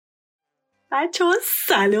بچه‌ها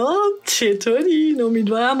سلام، چطورین؟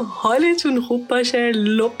 امیدوارم حالتون خوب باشه،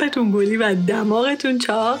 لپتون گلی و دماغتون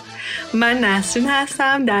چاق. من نسرین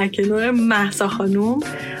هستم در کنار مهسا خانوم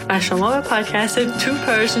و شما به پادکست Two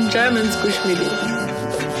Person Germans گوش میدید.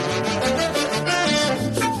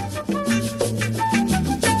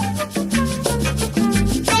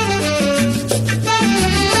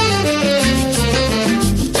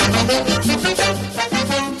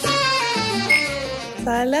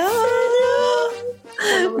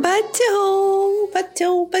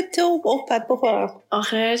 بچه بد بخورم.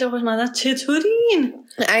 آخه چه خوشمزه. چطورین؟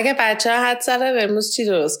 اگه بچه ها حد سره امروز چی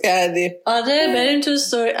درست کردی؟ آره بریم تو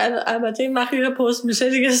ستوری. البته این وقتی که پست میشه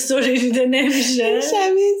دیگه ستوری دیده نمیشه.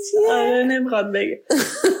 شبیه چیه؟ آره نمیخواد بگه.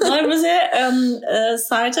 ما امروز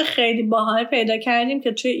سایت خیلی باحال پیدا کردیم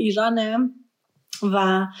که توی ایرانه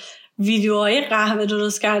و ویدیوهای قهوه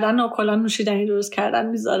درست کردن و کلا نوشیدنی درست کردن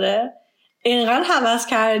میذاره. اینقدر هوس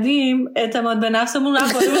کردیم اعتماد به نفسمون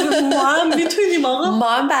رفت بالا. ما هم میتونیم آقا، ما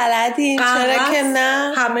هم بلدیم، چرا که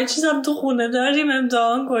نه؟ همه چیز هم تو خونه داریم،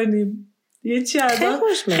 امتحان کنیم. یه چی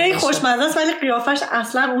خیلی خوشمزه است ولی قیافش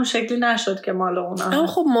اصلا اون شکلی نشد که مال اونا. اما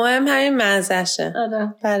خب مهم همین مزهشه.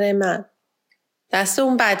 آره. برای من دست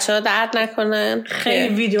اون بچه ها درد نکنن.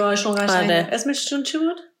 خیلی ویدیوهاشون قشنگه. آره. اسمشون چی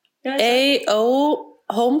بود؟ A.O.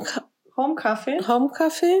 هوم کافه؟ هوم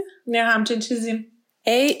کافه؟ نه همچین چیزی.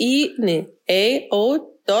 A.O.home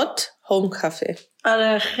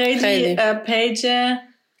آره خیلی پیج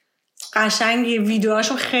قشنگی،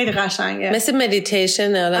 ویدیوهاشون خیلی قشنگه، مثل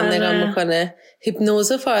مدیتیشن آدم نگاه میکنه.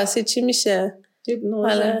 هیپنوز فارسی چی میشه؟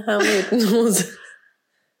 هیپنوز. آره همون هیپنوز.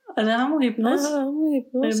 آره همون هیپنوز.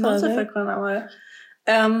 هیپنوز فکر کنم. آره.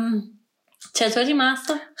 چطوری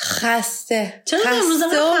مهسا؟ خسته. چرا امروز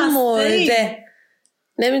خسته؟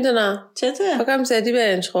 نمیدونم. چطور؟ فکرم زدی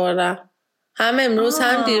برنج خوردم. هم امروز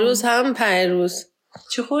هم دیروز هم پیروز.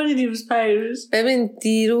 چی خوردی دیروز پیروز؟ ببین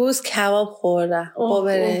دیروز کباب خوردم با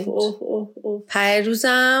برنج.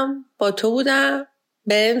 پیروزم با تو بودم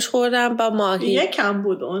برنج خوردم با ماهی. یکم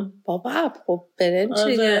بود اون. بابا خب برنج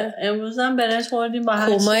دیگه. امروز هم برنج خوردیم با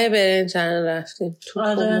هرچی. کومای برنج رفتیم تو.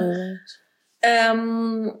 آره.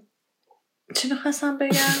 چی میخواستم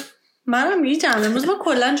بگم؟ منم گیجم امروز. ما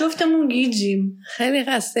کلن جفتمون گیجیم. خیلی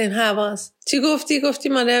خسته این حواس. چی گفتی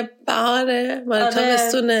مال بهاره؟ مال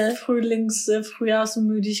تابستونه؟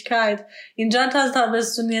 Frühlingsmüdigkeit. اینجا تا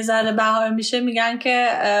تابستون یه ذره بهار میشه میگن که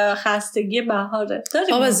خستگی بهاره.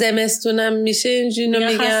 بابا زمستونم میشه اینجوری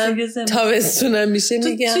میگن، تابستونم میشه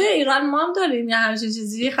میگن. توی ایران ما هم داریم یه همچین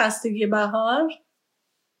چیزی، خستگی بهار.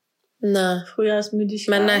 نه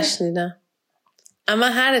من نشنیدم. اما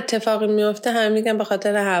هر اتفاقی میفته هم میگن به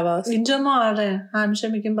خاطر حواس. اینجا ما آره همیشه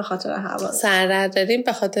میگیم به خاطر حواس. سردرد داریم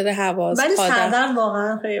به خاطر حواس. ولی سردرد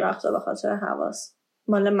واقعا خیلی وقتا به خاطر حواس.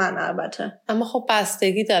 مال من البته. اما خب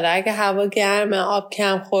بستگی داره. اگه هوا گرمه آب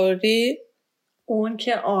کم خوردی اون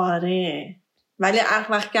که آره. ولی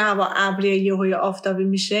وقتی که هوا ابری یهوی آفتابی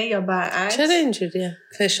میشه یا برعکس. چرا اینجوریه؟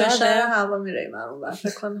 فشار هوا میره من اون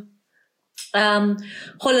فکر کنم.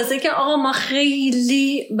 خلاصه که آقا ما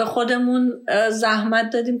خیلی به خودمون زحمت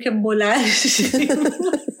دادیم که بلند شیم،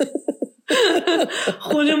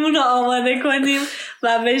 خودمون رو آماده کنیم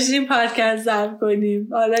و بشیم پادکست ضبط کنیم.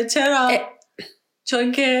 حالا چرا؟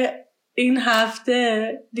 چون که این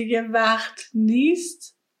هفته دیگه وقت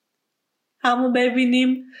همو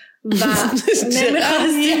ببینیم و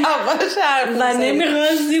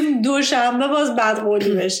نمیخواستیم دوشنبه باز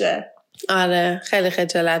بدقولی بشه. آره خیلی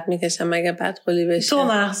خجالت میکشم اگه بدقولی بشه. تو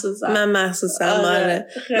مخصوصا. من مخصوصا. آره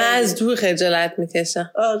من از دور خجالت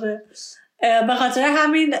میکشم. آره به خاطر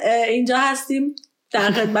همین اینجا هستیم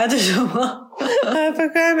در خدمت شما. فکر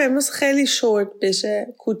کنم امروز خیلی شورت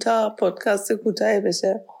بشه، کوتاه، پادکست کوتاه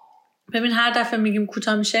بشه. ببین هر دفعه میگیم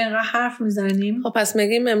کوتاه میشه اینقدر حرف میزنیم. خب پس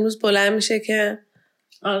میگیم امروز بلند میشه که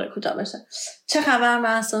آره کوتاه بشه. چه خبر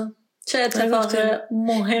مهسا؟ چه اتفاق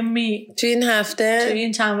مهمی تو این هفته، تو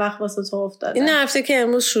این چند وقت واسه تو افتاده؟ این هفته که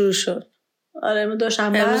امروز شروع شد. آره امروز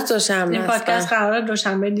دوشنبه. این پادکست قراره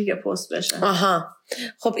دوشنبه دیگه پست بشه. آها.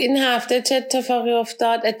 خب این هفته چه اتفاقی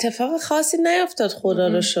افتاد؟ اتفاق خاصی نیفتاد خدا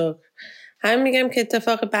رو شکر. همین میگم که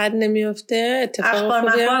اتفاق بد نمیفته.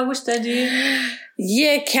 اخبار گوش دادی؟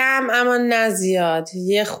 یه کم اما نه زیاد،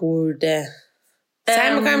 یه خورده.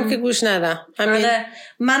 سعی میکنم که گوش ندم. آره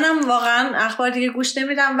منم واقعا اخبار دیگه گوش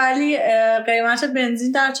نمیدم. ولی قیمت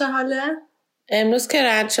بنزین در چه حاله؟ امروز که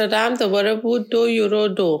رد شدم دوباره بود 2 یورو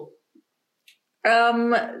 2.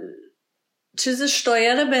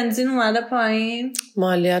 شتایر بنزین اومده پایین.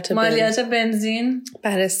 مالیات بنزین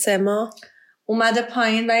برای 3 ماه اومده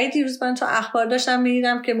پایین. ولی دیروز من تو اخبار داشتم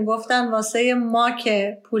میدیدم که میگفتن واسه ما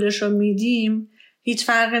که پولشو میدیم هیچ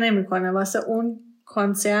فرقی نمیکنه، واسه اون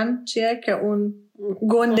کانسیان چیه که اون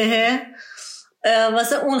گندهه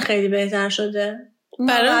واسه اون خیلی بهتر شده.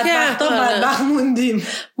 برای که بدبخت موندیم.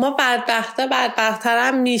 ما بدبخت‌تر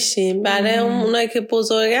هم میشیم. برای اونایی که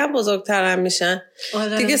بزرگتر هم میشن.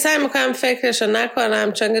 دیگه سعی میکنم فکرشو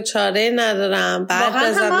نکنم چون که چاره ندارم.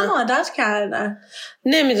 واقعا هم عادت کردن.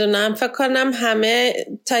 نمیدونم، فکر کنم همه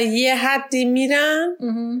تا یه حدی میرن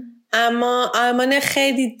اما آلمان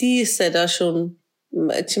خیلی دیر صداشون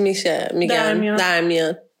چی میشه میگن در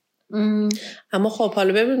میاد. اما خب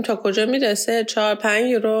حالا ببینیم تا کجا میرسه. 4-5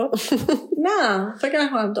 یورو نه فکر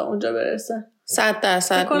نکنم تا اونجا برسه. 100%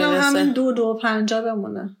 میرسه. فکر کنم همین 2.50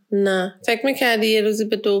 بمونه. نه فکر میکردی یه روزی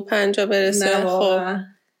به 2.50 برسه؟ نه خب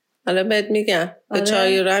حالا بهت میگم به 4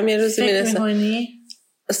 یورو هم یه روزی میرسه. فکر میکنی؟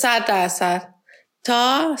 100%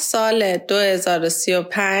 تا سال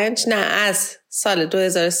 2035 نه از سال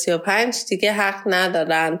 2035 دیگه حق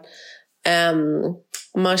ندارن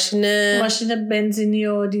ماشین بنزینی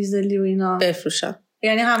و دیزلی و اینا بفروشن.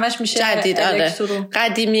 یعنی همش میشه جدید.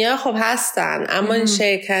 قدیمی ها خب هستن اما این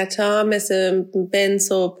شرکت ها مثل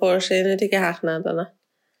بنز و پورشه اینا دیگه حق ندارن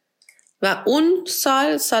و اون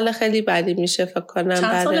سال خیلی بدی میشه فکر کنم.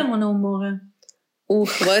 چند سالمونه اون موقع؟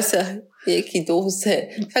 واسه 1 2 3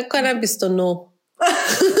 فکر کنم 29.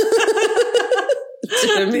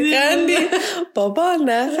 چرا میخندی؟ بابا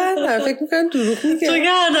نخند، فکر میکنم دروغ میگه. تو که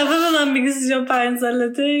هر دفعه به من میگی 35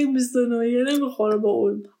 سالته این 29 نمیخوره با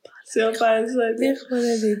اون 35 سالته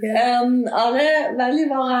میخوره دیگه. آره ولی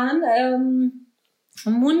واقعا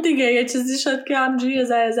مون دیگه یه چیزی شد که همجوری یه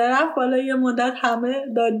ذره رفت بالا. یه مدت همه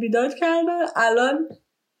داد بیداد کردن، الان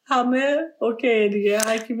همه اوکی دیگه.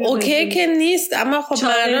 اوکی که نیست اما خب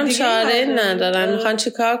مردم چاره ندارن. میخوان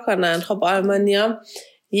چی کار کنن؟ خب آلمانی‌ها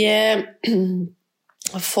یه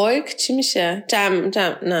فولک چی میشه؟ جمعیت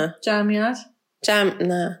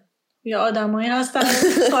نه یا آدمایی هستن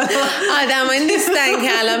آدمایی نیستن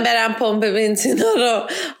که الان برن پمپ بنزینا رو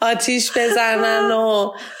آتیش بزنن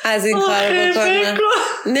و از این کار بکنن.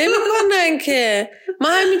 نمیکنن که. ما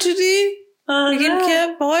همینجوری میگیم که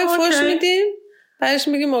بای فوش میدیم بعدش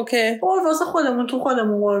میگیم اوکی واسه خودمون تو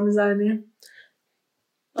خودمون قور میزنیم.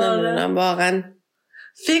 نمیدونم واقعا.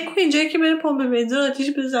 فکر کن اینجایی که بره پمپ بنزین آتیش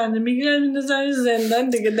بزنه میگیرن میندازن زندان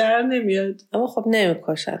دیگه در نمیاد. اما خب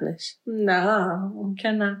نمیکشنش. نه ممکن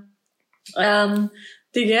نه.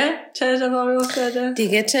 دیگه چه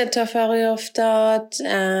اتفاقی افتاد؟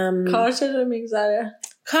 کار چطور میگذره؟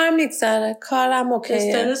 کار میگذره. کارم اوکیه.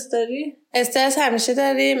 استرس داری؟ استرس همیشه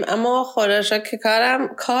داریم اما خودشا که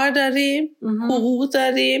کار داریم حقوق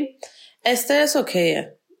داریم. استرس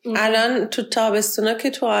اوکیه. الان تو تابستونا که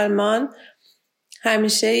تو آلمان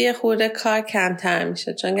همیشه یه خورده کار کمتر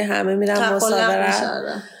میشه چون که همه میرن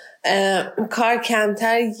مسافرت. کار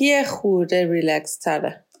کمتر یه خورده ریلکس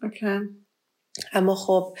تره. اوکی. اما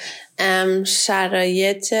خب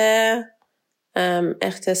شرایط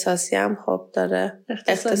اختصاصی هم خوب داره.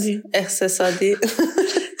 اقتصادی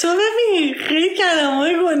تو ببین خیلی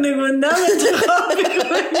کلمه‌های گنده هم انتخاب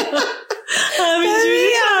می‌کنی. همینجوری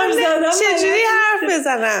حرف زدم. چجوری حرف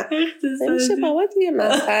بزنم؟ نمیشه بابا دیگه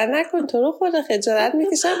مسخره نکن. تو رو خود خجالت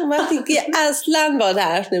میکشم اون وقت دیگه اصلا با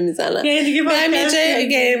حرف نمیزنم. یعنی دیگه برم یه جایی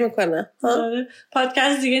گریه میکنم.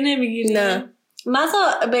 پادکست دیگه نمیگیری؟ نه.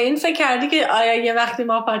 مثلا به این فکر کردی که آیا یه وقتی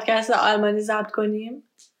ما پادکست آلمانی ضبط کنیم؟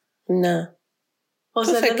 نه. تو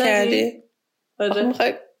فکر کردی؟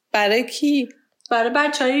 برای کی؟ برای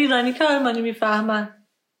بچهای ایرانی که آلمانی میفهمن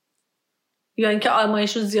یا اینکه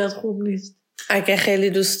آلمانیشون زیاد خوب نیست. اگه خیلی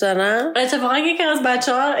دوست دارن. اتفاقا یکی از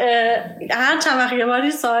بچه‌ها هر چند وقت یه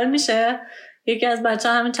باری سوال میشه. یکی از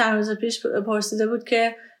بچه‌ها همین چند روز پیش پرسیده بود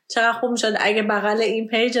که چقدر خوب میشد اگه بغل این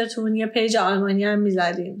پیجتون یه پیج آلمانی هم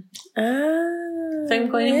میزدین. فکر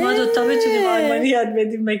می‌کنیم ما دوتا بتونیم آلمانی یاد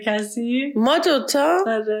بدیم به کسی؟ ما دوتا؟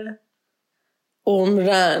 آره.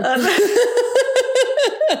 عمرن.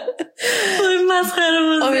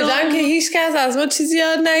 امیدوارم که هیچ کس از ما چیزی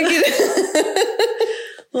یاد نگیره.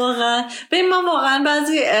 واقعا ببین من واقعا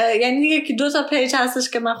بعضی یعنی یکی 2 تا پیج هستش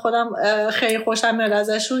که من خودم خیلی خوشم میاد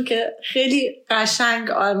ازشون که خیلی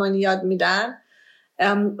قشنگ آلمانی یاد میدن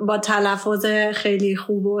با تلفظ خیلی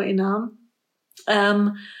خوب و اینا.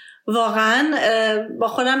 واقعا با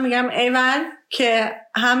خودم میگم ایول که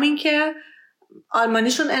همین که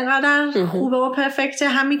آلمانیشون انقدر خوبه و پرفکته،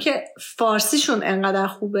 همین که فارسیشون انقدر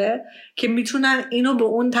خوبه که میتونن اینو به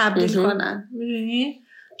اون تبدیل کنن. میدونی؟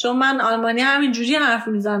 چون من آلمانی همینجوری حرف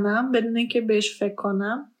میزنم بدون اینکه بهش فکر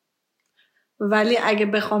کنم، ولی اگه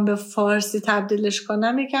بخوام به فارسی تبدیلش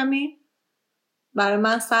کنم یه کمی برای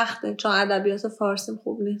من سخته چون ادبیات فارسیم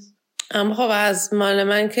خوب نیست. اما خب از مال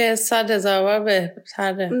من که 100,000 بار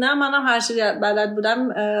بهتره. نه منم هر چی بلد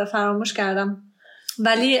بودم فراموش کردم،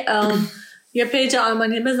 ولی یه پیج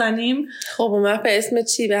آلمانی بزنیم. خب اون به اسم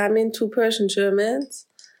چی؟ به همین تو پرشن جرمنت؟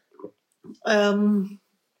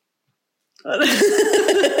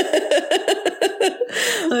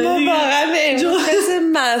 ما واقعا به امروز کسی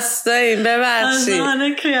مستاییم، ببخشید.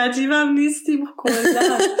 آره کریاتیو هم نیستیم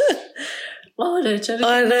کلا. آره چرا؟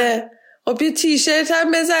 آره خب یه تیشرت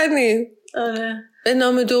هم بزنید. آره به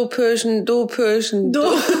نام دو پرشن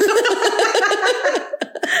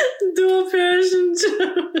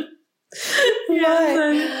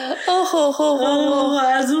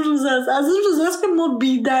از اون روزاست که ما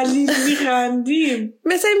بی دلیل میخندیم.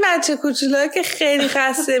 مثل این بچه کوچولا که خیلی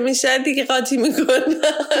خسته میشن دیگه قاطی میکنن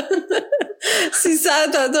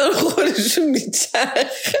 300 تا خودشون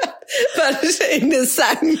میچرخن برش این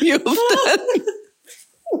سنگ میفتن.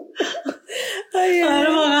 آره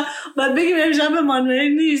واقعا باید بگیم امشب به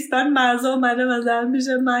مانوئل نیست. من مرزا اومده مثلا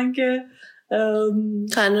میشه من که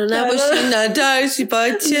قانون نباشی نداشتی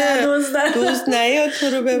باچه دوست نیاد تو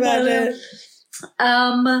رو ببره.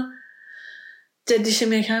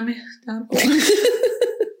 جدیشم یکمی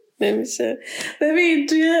نمیشه. ببین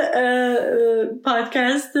توی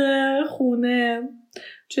پادکست خونه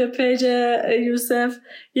توی پیج یوسف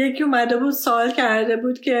یکی اومده بود سوال کرده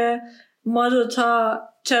بود که ما دوتا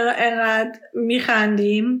چرا انقدر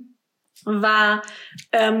میخندیم و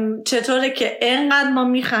چطوره که انقدر ما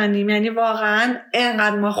میخندیم، یعنی واقعا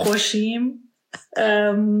انقدر ما خوشیم.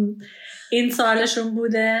 این سوالشون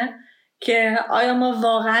بوده که آیا ما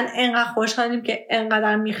واقعا انقدر خوشحالیم که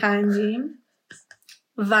انقدر میخندیم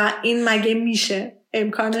و این مگه میشه؟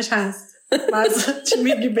 امکانش هست؟ چی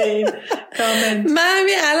میگی به این کامنت؟ من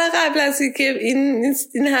همین الان قبل از که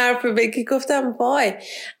این حرف رو بگی گفتم وای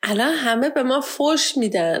الان همه به ما فوش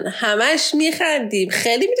میدن، همش میخندیم،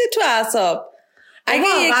 خیلی میده تو اعصاب.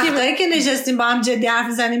 اگه وقتایی که نشستیم با هم جدی حرف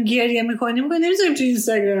میزنیم گریه میکنیم نمیذاریم تو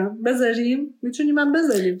اینستاگرام بذاریم، میتونیم هم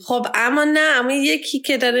بذاریم. خب اما یکی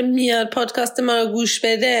که داره میاد پادکست ما رو گوش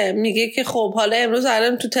بده میگه که خب حالا امروز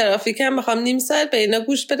الان تو ترافیکم بخوام نیم ساعت به اینا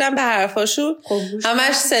گوش بدم به حرفاشون،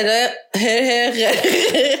 همش صدا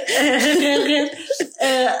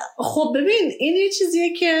خب ببین این یه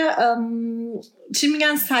چیزیه که چی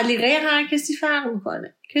میگن سلیقه هر کسی فرق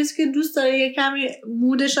میکنه. کسی که دوست داره یه کمی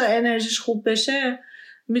مودش و انرژیش خوب بشه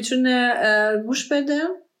میتونه گوش بده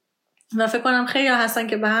و فکر کنم خیلی هستن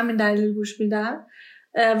که به همین دلیل گوش میدن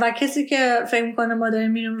و کسی که فکر میکنه ما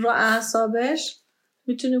داریم میریم رو اعصابش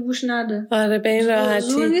میتونه گوش نده. آره به این راحتی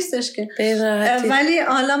زور نیستش که به این راحتی. ولی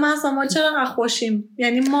حالا مثلا ما چرا خوشیم؟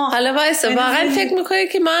 یعنی ما حالا وایسا واقعا فکر میکنی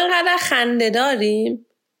که ما انقدر خنده داریم؟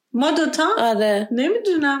 ما دوتا؟ آره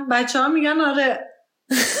نمیدونم، بچه ها میگن آره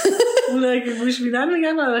اونایی که گوش میدن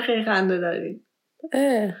میگن آره خیلی خنده داریم.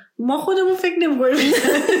 ما خودمون فکر نمی‌کنیم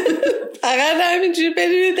فقط همینجوری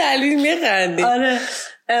بدون دلیل میخندیم. آره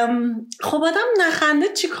خب آدم نخنده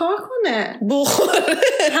چی کار کنه؟ بخوره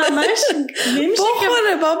همش نمیشه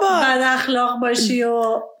بخوره بابا بد اخلاق باشی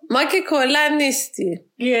و ما که کلا نیستیم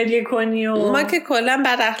گریه کنی و ما که کلا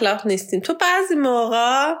بد اخلاق نیستیم. تو بعضی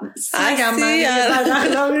موقع سگم من بد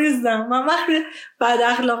اخلاق نیستم. من وقتی بد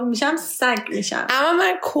اخلاق میشم سگ میشم، اما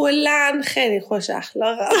من کلا خیلی خوش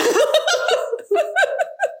اخلاقم.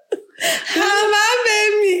 همه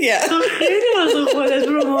بهم میگن تو خیلی واسه خودت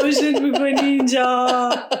پروموشن میکنی اینجا.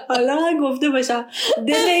 حالا گفته باشم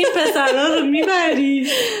دل این پسرها رو میبری،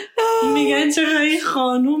 میگن چقدر این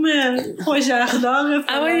خانوم خوش اخلاقه.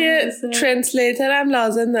 اما یه ترنسلیتر هم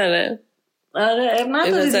لازم داره. آره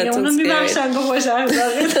نداره دیگه، اونو میبخشن که خوش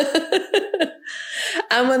اخلاقه.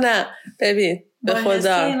 اما نه ببین به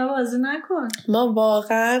خدا اینا بازی نکن. ما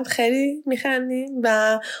واقعا خیلی میخندیم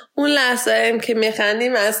و اون لحظه هم که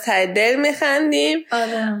میخندیم از ته دل میخندیم.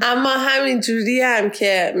 آره. اما همین جوری هم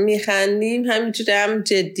که میخندیم همین جوری هم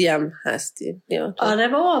جدی هم هستیم. آره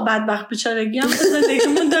بابا بدبخت بیچارگی هم تو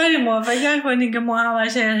زندگیمون داریم و فکر کنیم که ما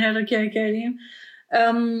همش هر رو کردیم.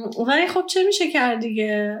 ولی خب چه میشه کرد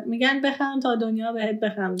دیگه، میگن بخند تا دنیا بهت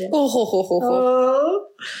بخنده.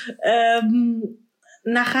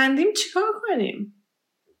 نخندیم چیکار کنیم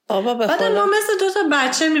بابا؟ بعد ما مثل دو تا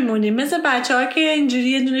بچه میمونیم، مثل بچه ها که اینجوری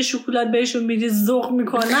یه دونه شکلات بهشون میدی ذوق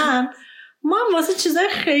میکنن. ما هم واسه چیزای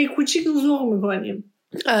خیلی کوچیک ذوق میکنیم.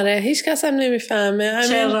 آره هیچ کس هم نمیفهمه.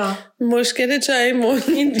 چرا؟ مشکل جایی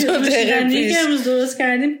این 2 دقیقه پیش که امروز درست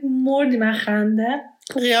کردیم مردیم از خنده.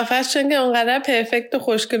 قیافش چون که اونقدر پرفکت و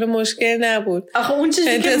خوشگل و مشکل نبود. آخه اون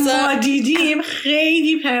چیزی که ما دیدیم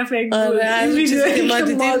خیلی پرفکت بود. آره این چیزی که ما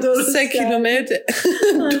دیدیم 3 کیلومتر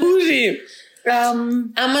دوریم.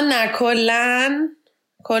 اما نه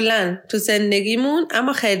کلن تو زندگیمون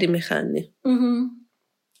اما خیلی میخندیم.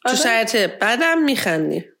 تو شرایط بعدم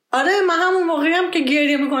میخندیم. آره من همون موقعی هم که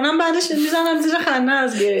گریه میکنم بعدش میزنم زیر خنده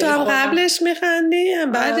از گریه. تو هم قبلش میخندی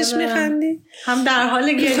هم بعدش میخندی، هم در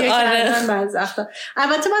حال گریه کردن بعضی وقتا.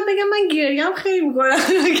 البته باید بگم من گریه هم خیلی میکنم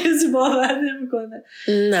کسی باور نمیکنه.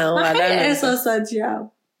 نه من خیلی احساساتی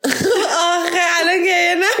ام. آخه الان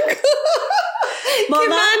گریه نکن که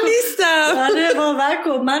من نیستم. آره باور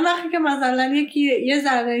کن من وقتی که مثلا یه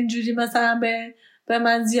ذره اینجوری مثلا به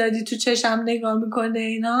من زیادی تو چشم نگاه میکنه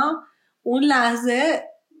اینا، اون لحظه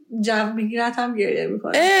جو میگیرت هم گریه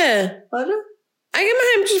میکنه. آره اگه من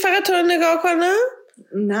همینجوری فقط تو رو نگاه کنم،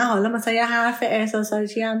 نه حالا مثلا یه حرف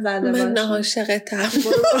احساساتی هم زده باشه من عاشقتم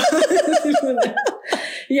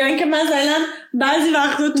یا اینکه مثلا بعضی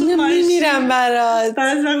وقتا تو ماشین میمیرم برات،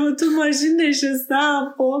 بعضی وقتا تو ماشین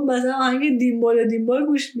نشستم خب مثلا آهنگ دیمبول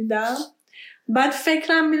گوش میدم، بعد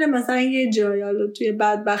فکرم میره مثلا یه جایی حالا توی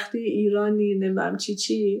بدبختی ایرانی نمیدونم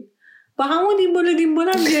چی با همون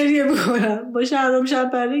دیمبولم گریه میکنم، با شهرام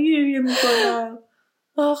شبپره گریه میکنم،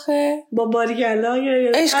 آخه با باریکلا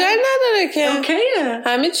گریه. اشکال نداره که اوکیه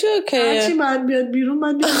همه چی اوکیه، هرچی باید بیاد بیرون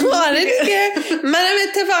آره دیگه. منم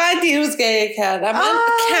اتفاقا دیروز گریه کردم. من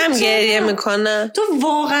کم گریه میکنم. تو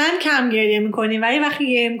واقعا کم گریه میکنی ولی وقتی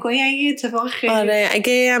گریه میکنی یه اتفاق خیلی آره اگه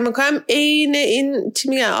گریه میکنم این چی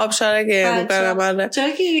میگن آبشاره گریه میکنم. آره چرا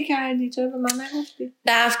گریه کردی؟ چرا به من نگفتی؟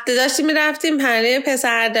 داشتیم میرفتیم پنیه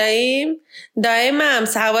پسر دایمم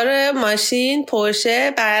سوار ماشین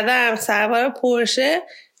پورشه، بعدم سوار پورشه.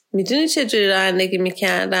 میدونی چه جوری رانندگی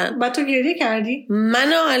میکردن؟ بعد تو گریه کردی؟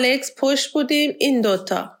 من و الکس پشت بودیم، این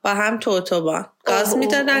دوتا با هم تو اتوبان گاز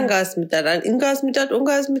میدادن، این گاز میداد اون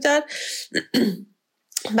گاز میداد.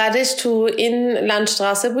 بعدش تو این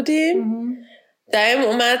لانشتراسه بودیم، دایم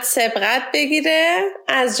اومد سبقت بگیره،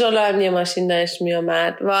 از جلو هم یه ماشین داشت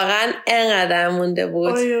میومد، واقعا انقدر مونده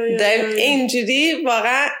بود. دایم اینجوری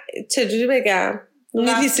واقعا چجوری بگم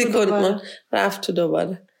میلیسی کندمون رفت تو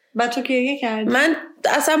دوباره. بعد تو گریه کردی؟ من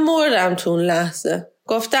اصلا مردم تو اون لحظه،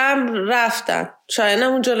 گفتم رفتم.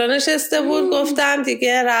 شاینم اون جلو نشسته بود، گفتم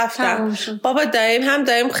دیگه رفتم. بابا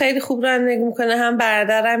دایم خیلی خوب رانندگی میکنه، هم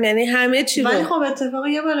برادرم، یعنی همه چی. ولی خب اتفاق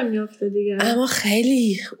یه بار میفته دیگه. اما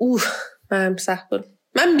خیلی من سخت بود.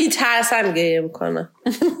 من میترسم گریه میکنم.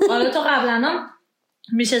 آره تو قبلا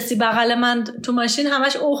میشستی بغل من تو ماشین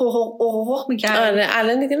همش اوه میکردی. آره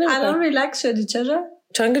الان دیگه نمیکنم. الان ریلکس شدی. چرا؟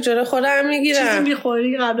 چون که جلو خودم میگیرم. چیزی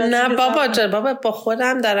میخوری قبل؟ نه بابا با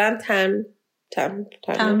خودم دارم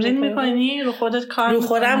تمرین میکنی؟ رو خودت کار رو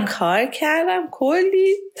خودم کار کردم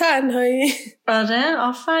کلی تنهایی. آره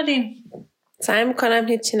آفرین. سعی میکنم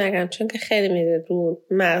هیچی نگم چون که خیلی میره رو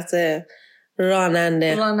مغز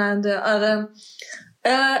راننده. آره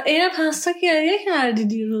اینه پس تا گریه کردی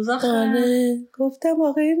دیروز. آره گفتم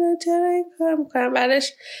واقعا اینا چرا این کار میکنم.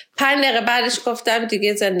 بعدش 5 دقیقه بعدش گفتم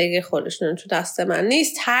دیگه زندگی خودشون تو دست من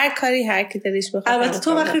نیست، هر کاری هر کی دلش بخواد. البته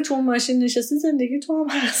تو وقتی تو ماشین نشستی زندگی تو هم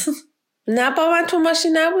هست. نه با من تو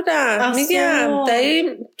ماشین نبودم، میگم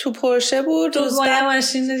دایی تو پورشه بود. تو با یه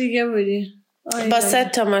ماشین دیگه بودی؟ با 3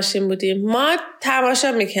 تا ماشین بودیم، ما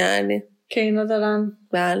تماشا میکردیم که اینا دارن.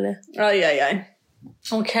 بله آی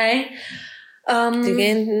اوکی دیگه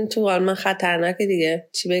این تو آلمان خطرناکه دیگه،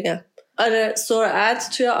 چی بگم. آره سرعت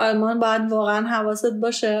توی آلمان باید واقعا حواست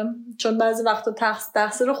باشه، چون بعضی وقتا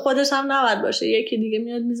تقصیر خودش هم نباید باشه، یکی دیگه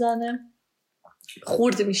میاد میزنه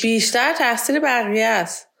خورد میشه. بیشتر تقصیر بقیه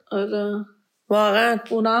است. آره واقعا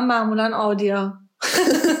اونا هم معمولا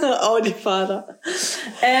آدی فارا.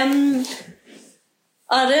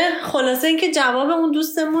 آره خلاصه این که جواب اون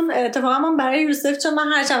دوستمون اتفاقا من برای یوسف، چون من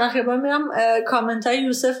هر چند وقت میرم کامنت های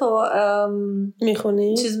یوسف رو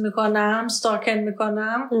میخونی چیز میکنم، ستاکن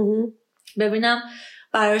میکنم ببینم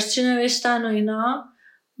براش چی نوشتن و اینا.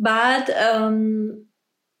 بعد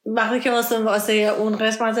وقتی که واسه اون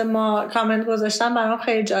قسمت ما کامنت گذاشتم برام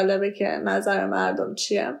خیلی جالبه که نظر مردم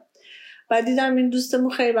چیه. بعد دیدم این دوستمون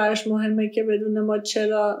خیلی براش مهمه که بدونه ما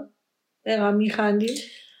چرا اینقدر میخندیم،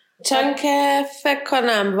 چون که فکر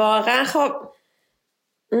کنم واقعا خب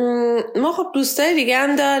ما خب دوستای دیگه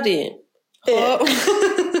هم داریم. خب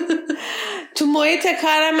تو محیط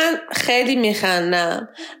کار من خیلی میخندم،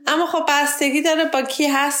 اما خب بستگی داره با کی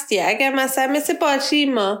هستی. اگر مثلا مثل باشی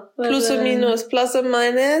ما پلوس و مینوس پلاس و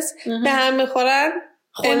ماینس به هم میخورن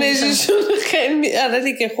انرژیشون خیلی آره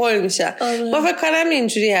دیگه خور میشه. ما فکر کنم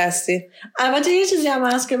اینجوری هستی. البته یه چیزی هم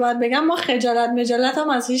هست که باید بگم، ما خجالت هم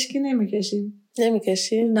از هیچ کی نمیکشی؟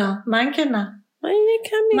 نه من که نه، من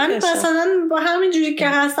یکم میکشم. من مثلا با همین جوری که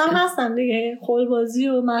هستم دیگه، خول بازی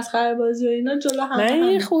و مسخره بازی و اینا جلو هم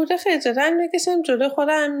من یه خورده خجالت میکشم، جلو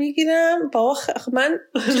خودم میگیرم. بابا من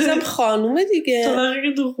چیزم خانومه دیگه. تو وقتی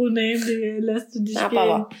که تو خونه ایم دیگه لست دیگه. نه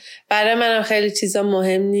بابا برای منم خیلی چیزا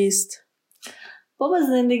مهم نیست. بابا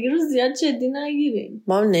زندگی رو زیاد جدی نگیریم.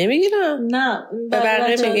 ما نمیگیرم. نه به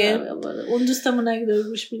بقیه میگیم. اون دوستمون اگه داره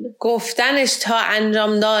گوش میده گفتنش تا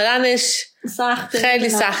انجام دادنش سخته، خیلی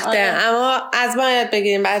سخته. اما از ما یاد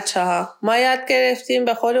بگیریم بچه‌ها. ما یاد گرفتیم،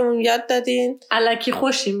 به خودمون یاد دادین. الکی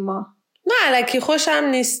خوشیم ما. نه الکی خوشم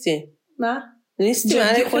نیستیم. نه نیستیم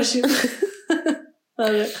الکی خوشیم.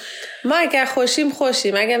 آره. ما اگر خوشیم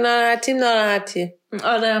اگر ناراحتیم.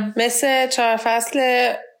 آره. مثل 4 فصل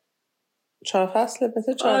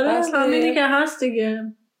آره همینی که هست دیگه.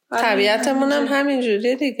 طبیعتمون هم همین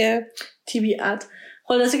جوریه دیگه. طبیعت.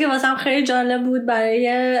 خلاصه که واسم خیلی جالب بود. برای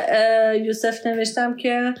یوسف نوشتم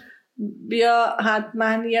که بیا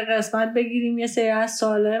حتما یه قسمت بگیریم یه سری از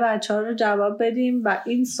سوالای بچه‌ها رو جواب بدیم و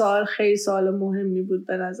این سوال خیلی سوال مهمی بود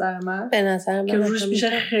به نظر من که روش میشه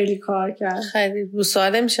خیلی کار کرد. خیلی رو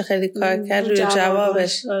سوال میشه خیلی کار کرد روی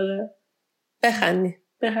جوابش. آره.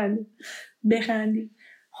 بخندی.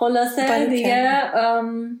 خلاصه دیگه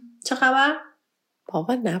چه خبر؟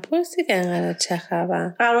 بابا نپرسی که انقدر چه خبر.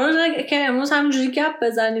 قراره که امروز همینجوری گپ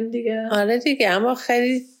بزنیم دیگه. آره دیگه، اما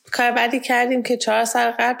خیلی کار بدی کردیم که 4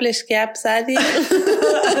 سال قبلش گپ زدیم.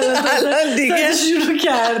 الان دیگه شروع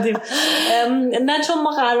کردیم. نه چون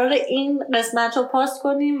ما قراره این قسمت رو پاس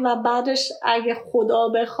کنیم و بعدش اگه خدا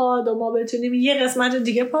بخواد و ما بتونیم یه قسمت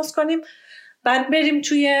دیگه پاس کنیم، بعد بریم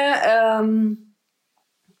توی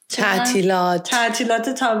تعطیلات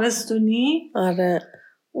تابستونی. آره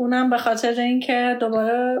اونم به خاطر اینکه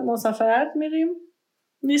دوباره مسافرت میریم،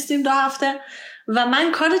 نیستیم 2 هفته و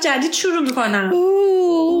من کار جدید شروع میکنم.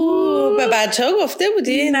 به بچه‌ها گفته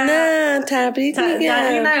بودی؟ نه تبریک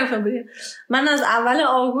میگم. من از اول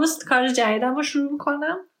آگوست کار جدیدم رو شروع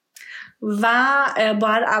میکنم و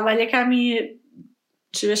باید اول کمی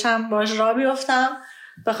چی بشم باش را بیفتم.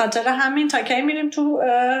 به خاطر همین تا کی میریم تو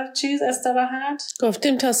استراحت؟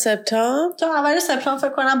 گفتیم تا سپتامبر. تا اول سپتامبر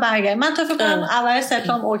فکر کنم برگردیم. من فکر کنم اول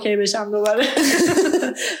سپتامبر اوکی بشم دوباره.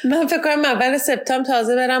 من فکر کنم اول سپتامبر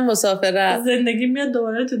تازه برم مسافرت. زندگی میاد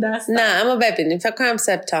دوباره تو دستم. نه اما ببینیم فکر کنم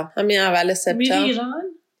سپتامبر، همین اول سپتامبر. میری ایران؟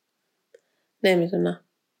 نمیدونم.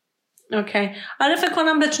 اوکی. آره فکر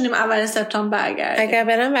کنم بتونیم اول سپتامبر برگردیم. اگر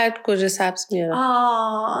برم بعد گوجه سبز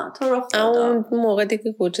میارم. تو رو خدا. اون موقع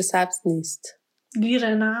دیگه گوجه سبز نیست. دیره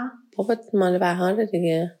نه؟ بابا مال بهاره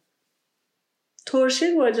دیگه.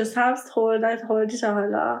 ترشی گوجه سبز خوردی تا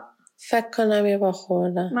حالا؟ فکر کنم یه بار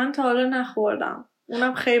خوردم. من تا حالا نخوردم.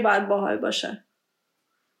 اونم خیلی باید باحال باشه.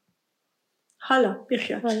 حالا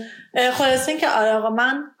بیخیال. خلاصه این که آره آقا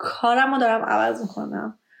من کارمو دارم عوض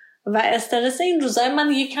میکنم و استرس این روزای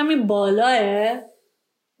من یه کمی بالاه.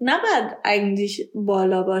 نباید اندیش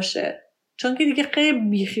بالا باشه چون که دیگه خیلی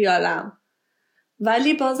بیخیالم،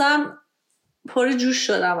 ولی بازم پر جوش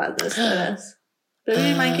شدم از استرس.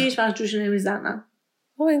 ببین من که هیچ وقت جوش نمیزنم.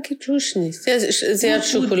 این که جوش نیست، زیاد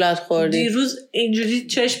شکلات خوردی دیروز، اینجوری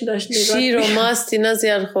چشم داشت نگاه. شیر و ماست اینا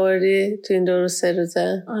زیاد خوردی تو این 2 3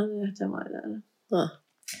 روزه؟ آره احتمال داره.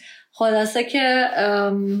 خلاصه که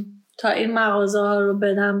تا این مغازه ها رو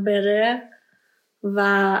بدم بره و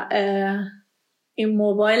این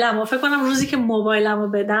موبایلم رو فکر کنم روزی که موبایلم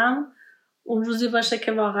رو بدم اون روزی باشه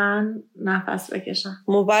که واقعا نفس بکشم.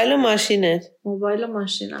 موبایل و ماشینت؟ موبایل و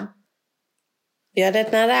ماشینم.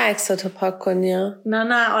 یادت نره عکساتو پاک کنی ها؟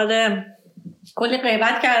 نه آره کلی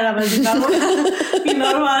غیبت کردم از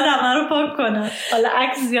اینا رو باید همه رو پاک کنم. حالا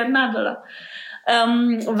عکس زیاد ندارم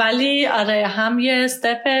ولی آره هم یه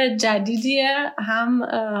استپ جدیدیه،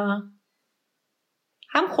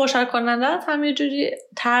 هم خوشحال کننده است، هم یه جوری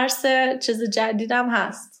ترس چیز جدیدم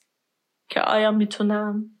هست که آیا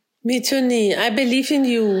میتونی. I believe in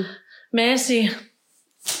you. مرسی.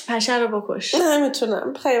 پشه رو بکش.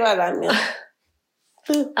 نمیتونم خیلی بدم میاد.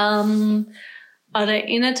 آره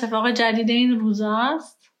این اتفاق جدید این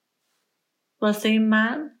روزاست واسه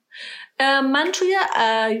من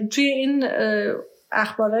توی این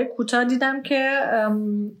اخبارهای کوتاه دیدم که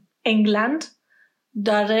انگلند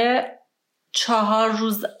داره 4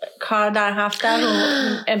 روز کار در هفته رو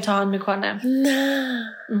امتحان میکنه.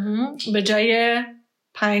 نه به جای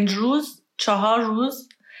 5 روز 4 روز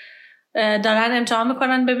دارن امتحان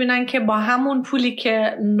میکنن ببینن که با همون پولی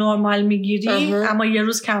که نرمال میگیری اما یه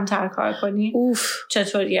روز کمتر کار کنی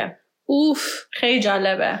چطوریه. خیلی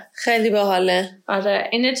جالبه، خیلی باحاله. آره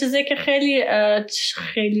این چیزی که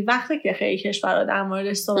خیلی وقته که خیلی کشورها در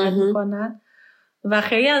موردش صحبت میکنن و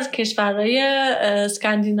خیلی از کشورهای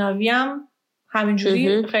اسکاندیناوی هم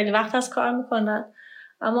همینجوری خیلی وقت از کار میکنن،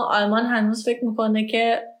 اما آلمان هنوز فکر میکنه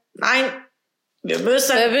که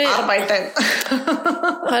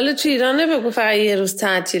حالا تو ایران بگو فقط یه روز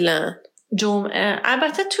تعطیلن جمعه.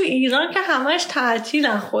 البته تو ایران که همش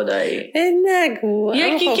تعطیلن خدایی. نگو.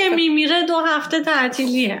 یکی که میمیره 2 هفته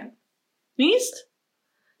تعطیلیه نیست؟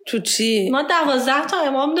 تو چی؟ ما 12 تا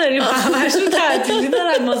امام داریم همشون تعطیلی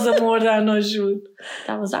دارن واسه مردناشون.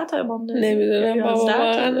 12 تا امام داریم. نمیدونم بابا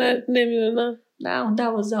واقعا نمیدونم. نه اون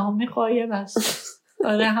 12 خایب است.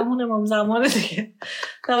 آره همون امام زمان دیگه.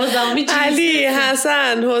 12 علی،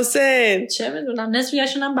 حسن، حسین، چه میدونم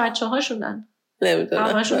نصفیاشون هم بچه هاشونن. نمیدونم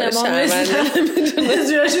همشون امام نیستن.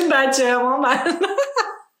 نصفیاشون بچه امام هستن.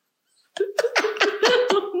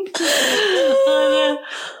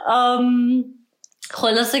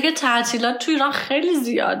 خلاصه که تعطیلات تو ایران خیلی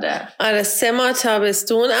زیاده. آره 3 ماه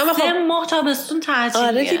تابستون، اما خب 3 ماه تابستون تعطیلیه.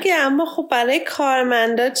 آره دیگه، اما خب برای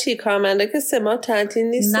کارمندا چی؟ کارمندا که 3 ماه تعطیل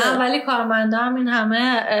نیستن. نه ولی کارمندا هم این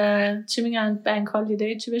همه چی میگن؟ بانک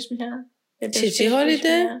هالیدی چی بهش میگن؟ چی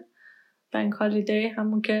هالیدی؟ بانک هالیدی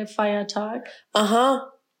همون که فایر تاگ.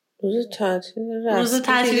 آها روز تعطیل رسمی. روز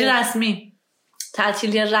تعطیل رسمی.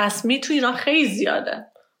 تعطیلی رسمی تو ایران خیلی زیاده.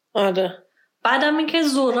 آره. بعدم این که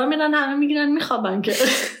زورا میرن همه میگیرن میخوابن که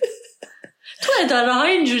تو اداره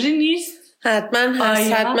های اینجوری نیست؟ حتما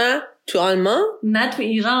هست. حتما تو آلمان؟ نه تو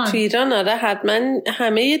ایران. تو ایران آره حتما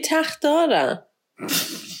همه یه تخت دارن.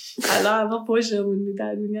 الان همه پشتمون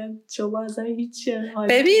میدن میگن شما اصلا هیچی.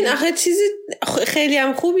 ببین آخه چیزی خیلی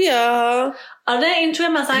هم خوبیه. آره این توی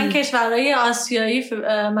مثلا کشورهای آسیایی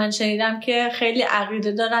من شنیدم که خیلی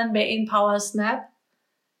عقیده دارن به این پاور اسنپ،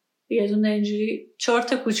 یه دونه اینجوری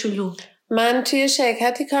چرت کوچولو. من توی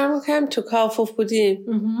شرکتی کار میکنم، تو کافوف بودیم.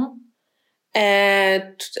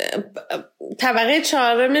 طبقه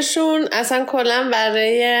 4 اصلا کلا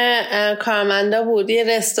برای کارمندا بود. یه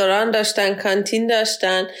رستوران داشتن، کانتین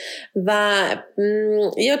داشتن و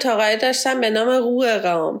یه اتاقایی داشتن به نام رو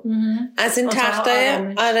اقام. از این تختای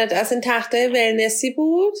از این تختای ورنسی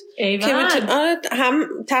بود که هم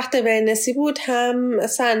تخت ورنسی بود، هم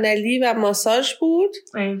صندلی و ماساژ بود.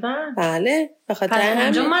 بله بخاطر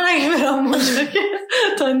همین من اگه برام اونجا که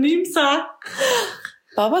تا نیم ساعت.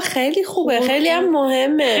 بابا خیلی خوبه، خیلی هم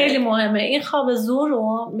مهمه. خیلی مهمه. این خواب زور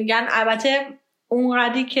رو میگن البته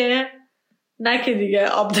اونقدی که نه که دیگه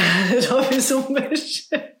آب دهنه تابیزون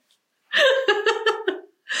بشه،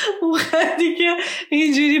 اونقدی که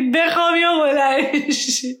اینجوری بخوابی و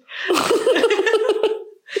بلنشی.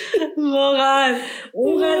 واقعا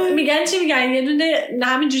میگن چی میگن؟ یه دونه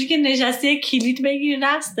همینجوری که نشستی کلید بگیری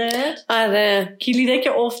دستت. آره کلیده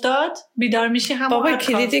که افتاد بیدار میشی همون. بابا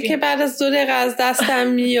کلیده که بعد از 2 دقیقه از دستم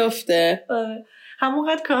میفته.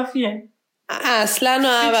 همونقدر کافیه اصلا و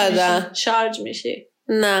ابدا. شارژ میشی.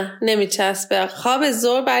 نه نمیچسبه. خواب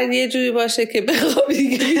زور باید یه جوری باشه که بخوابی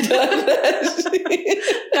دیگه بیدار نشی.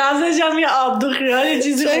 قبلش هم یه آبدو خیال یه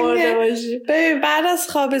چیزی خورده باشی. ببین بعد از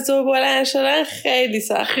خواب زور بلند شدن خیلی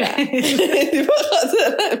سخته. خیلی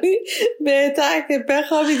بخاطر همین بهتر که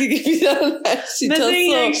بخوابی دیگه بیدار نشی. مثل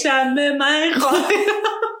یک شنبه من خوابی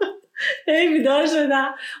بیدار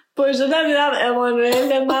شدم پشت شدم دیدم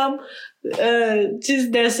امانوئل من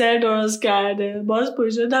چیز دسر درست کرده، باز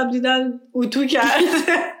پشت شدم دیدم اتو کرده،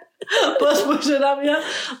 باز پشت شدم دیدم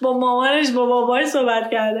با مامانش با باباش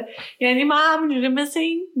صحبت کرده. یعنی من همینجوری مثل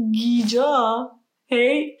این گیجا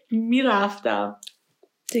هی میرفتم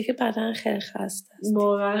دیگه. بدن خیلی خسته است.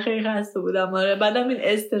 واقعا خیلی خسته بودم. آره بعدم این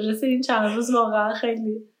استرس این چند روز واقعا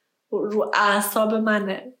خیلی رو اعصاب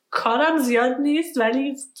منه. کارم زیاد نیست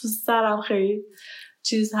ولی تو سرم خیلی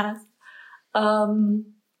چیز هست.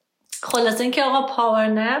 خلاصه این که آقا پاور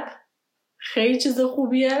نپ خیلی چیز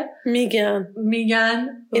خوبیه. میگن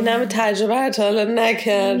این همه تجربه حالا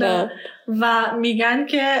نکردم و میگن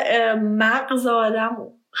که مغز آدم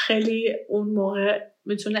خیلی اون موقع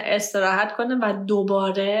میتونه استراحت کنه و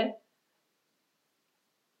دوباره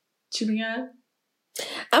چی میگن؟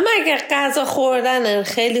 اما اگه غذا خوردن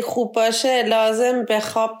خیلی خوب باشه لازم به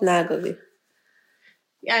خواب نداری.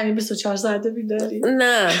 یعنی 24 ساعته بیداری؟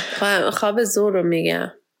 نه خواب زور رو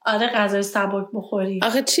میگم. آره غذای سبک بخوری.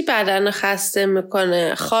 آخه چی بدن خسته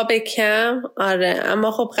میکنه؟ خواب کم آره،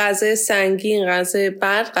 اما خب غذای سنگین، غذای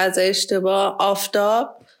بد، غذای اشتباه،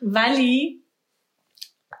 آفتاب. ولی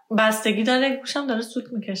بستگی داره، گوشم داره سوت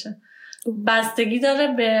میکشه، بستگی داره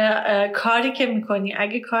به کاری که میکنی.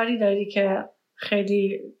 اگه کاری داری که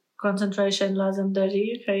خیلی کانسنتریشن لازم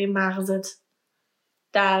داری، خیلی مغزت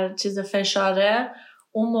در چیز فشاره،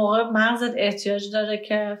 اون موقع مغزت احتیاج داره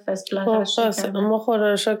که فسفلاتش کنه. ما خدا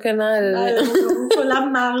رو شکر نداریم. کلا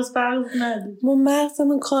مغز نداریم. ما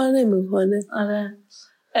مغزمون کار نمیکنه. آره.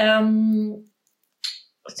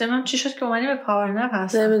 سمم چی شد که اومدی به پاور نپ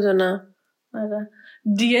هست؟ نمیدونم. آره.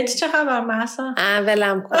 دیت چه خبر محسن؟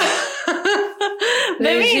 ولم کن.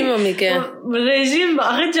 رژیمو میگه. رژیم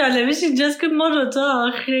آخه جالبش اینجاست که ما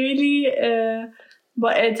دوتا خیلی با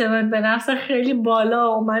اعتماد به نفس خیلی بالا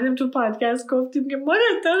اومدیم تو پادکست گفتیم که ما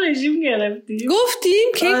تا رژیم گرفتیم. گفتیم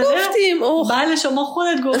که گفتیم بله شما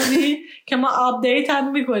خودت گفتی که ما آپدیت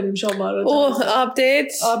هم میکنیم شما رو.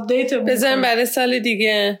 آپدیت بزنیم برای سال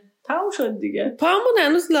دیگه. تموم شد دیگه. پامون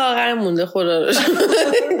هنوز لاغر مونده خدا رو.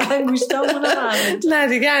 انگوشتامون هم نه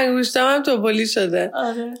دیگه انگوشتام هم توپلی شده.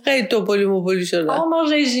 آره. خیلی توپلی موپلی شده. اما ما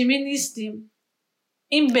رژیمی نیستیم.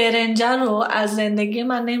 این برنجه رو از زندگی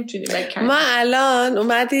من نمیتونی بکنی. ما الان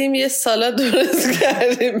اومدیم یه سالاد درست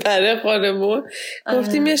کردیم برای خودمون.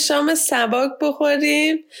 گفتیم یه شام سبک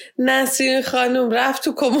بخوریم. نسرین خانم رفت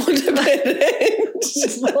تو کمد برنج.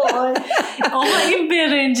 آقا این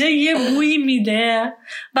برنجه یه بوی میده.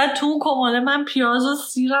 بعد تو اون کمد من پیاز و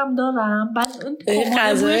سیرم دارم. بعد اون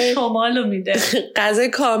کمد بوی شمالو میده. غذای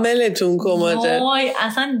کاملتون کمده. وای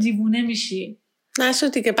اصلا دیوونه میشی.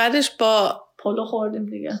 نشد دیگه. بعدش با پلو خوردیم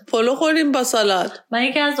دیگه. پلو خوردیم با سالاد. من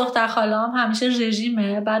یکی از دختر خاله‌ام همیشه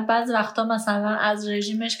رژیمه. بعض وقتا مثلا از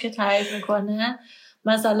رژیمش که تعریف میکنه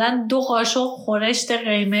مثلا 2 قاشق خورشت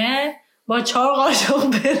قیمه با 4 قاشق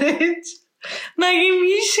برنج. مگه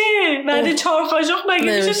میشه؟ بعد 4 قاشق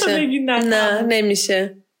مگه میشه تو بگی نه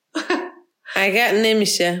نمیشه. اگر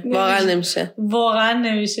نمیشه واقعا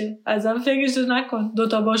نمیشه. ازم فکرشو نکن. 2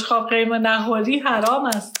 تا بشقاب قیمه نخوری حرام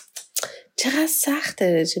است. چقدر سخت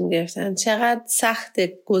رژیم گرفتن، چقدر سخت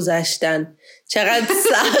گذشتن، چقدر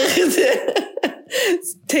سخت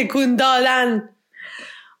تکون دادن.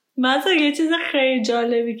 مثلا یه چیز خیلی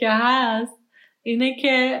جالبی که هست اینه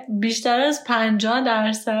که بیشتر از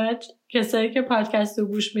 50% کسایی که پادکست رو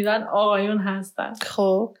گوش میدن آقایون هستن.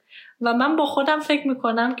 خب و من با خودم فکر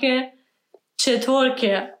میکنم که چطور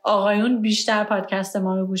که آقایون بیشتر پادکست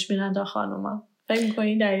ما رو گوش میدن تا خانوما. فکر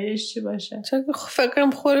میکنی دلیلش چی باشه؟ چون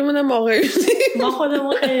فکرم خودمونم آقایونی. ما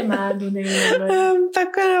خودمون خیلی مردونه.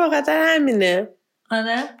 فکر کنم بخاطر همینه.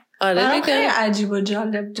 آره دیگه. خیلی عجیب و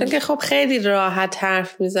جالب بود. چون که خب خیلی راحت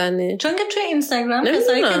حرف میزنی. چون که توی اینستاگرام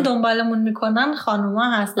کسایی که دنبالمون میکنن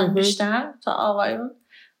خانوما هستن بیشتر تا آقایون.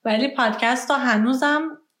 ولی پادکست ها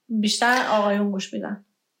هنوزم بیشتر آقایون گوش میدن.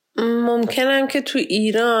 ممکنم که تو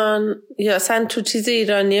ایران یا اصلا تو چیز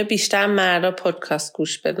ایرانی بیشتر مردا پادکست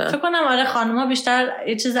گوش بدن. فکر کنم آره خانوما بیشتر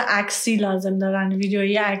یه چیز عکسی لازم دارن،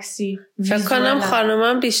 ویدیویی عکسی. فکر کنم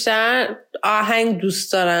خانوما بیشتر آهنگ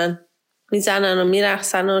دوست دارن، میزنن و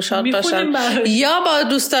میرقصن و شاد باشن یا با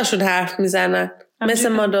دوستاشون حرف میزنن مثل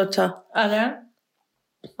ما دوتا. آره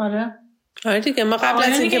دیگه. ما قبل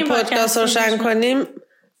از اینکه پادکست روشن کنیم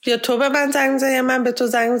یا تو به من زنگ میزنی یا من به تو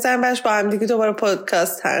زنگ میزنم باش با هم دیگه دوباره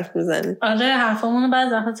پادکست حرف میزنیم. آره حرفمون رو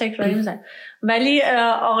بعضی وقتا تکراری میزنیم. ولی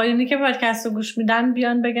آقایونی که پادکست رو گوش میدن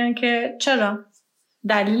بیان بگن که چرا،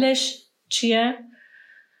 دلیلش چیه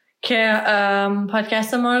که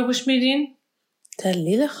پادکست ما رو گوش میدین.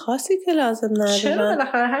 دلیل خاصی که لازم نداره. چرا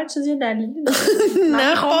بالاخره هر چیزی دلیلی داره.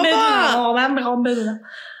 نه بابا من میخوام بدونم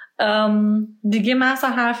دیگه. مثلا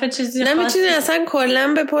حرف چیزی نمیتونی اصلا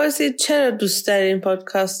کلا بپرسید چرا دوست دارین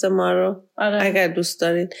پادکست ما رو. اگر دوست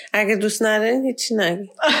دارین، اگر دوست ندارین هیچی نگید.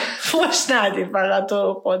 فوش ندید فقط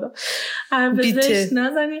تو خدا. حرف زشت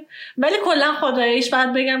نزنید. ولی کلا خداییش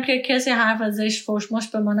بعد بگم که کسی حرف زشت فوش مش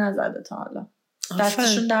به ما نزده تا حالا.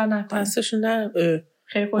 دستشون در نکنه.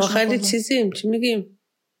 خیلی چیزیم چی میگیم؟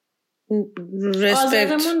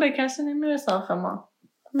 آزادمون به کسی نمیرسه آخه ما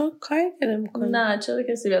کاری نمی‌کنیم. نه چرا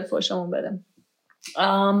کسی بیاد فوشمون بده.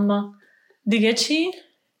 دیگه چی؟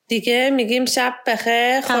 دیگه میگیم شب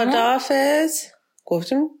بخیر، خداحافظ.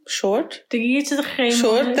 گفتیم شورت دیگه یه چیز خیلی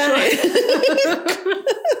شورت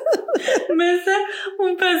مثل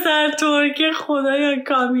اون پسر ترک خدایا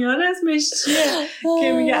کامیان اسمش چیه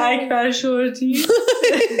که میگه اکبر شورتی.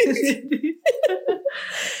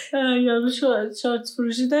 یارو شورت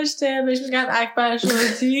فروشی داشته بهش میگن اکبر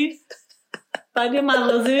شورتی. بعد یه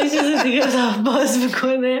مغازه یه چیز دیگه باز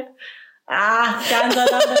میکنه. گند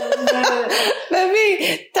دادم. ببین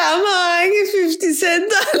تمام آهنگ 50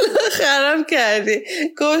 سنت خراب کردی.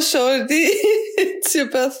 Go shorty it's your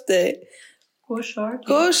birthday.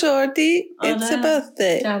 Go shorty it's your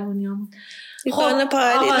birthday. جوونیامون خب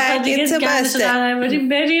پاری like it's your birthday.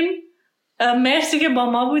 بریم. مرسی که با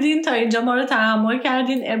ما بودین تا اینجا ما رو تحمل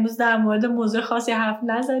کردین. امروز در مورد موضوع خاصی حرف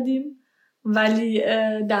نزدیم ولی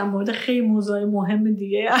در مورد خیلی موضوع مهم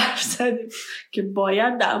دیگه حرف زدیم که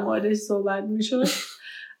باید در موردش صحبت میشد.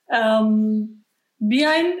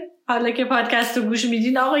 بیاین حالا که پادکست رو گوش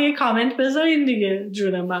میدین آقا یه کامنت بذارین دیگه،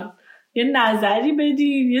 جون من یه نظری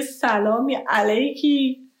بدین، یه سلامی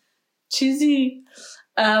علیکی چیزی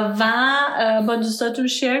و با دوستاتون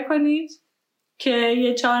شیر کنید که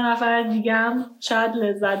یه 4 نفر دیگه هم شاید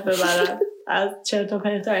لذت ببرن. از چرت و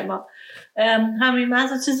پرتای ما. همین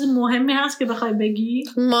مثلا چیزی مهمی هست که بخوای بگی؟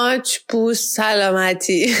 ماچ بوس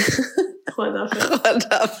سلامتی. خدافظ.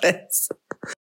 خدافظ.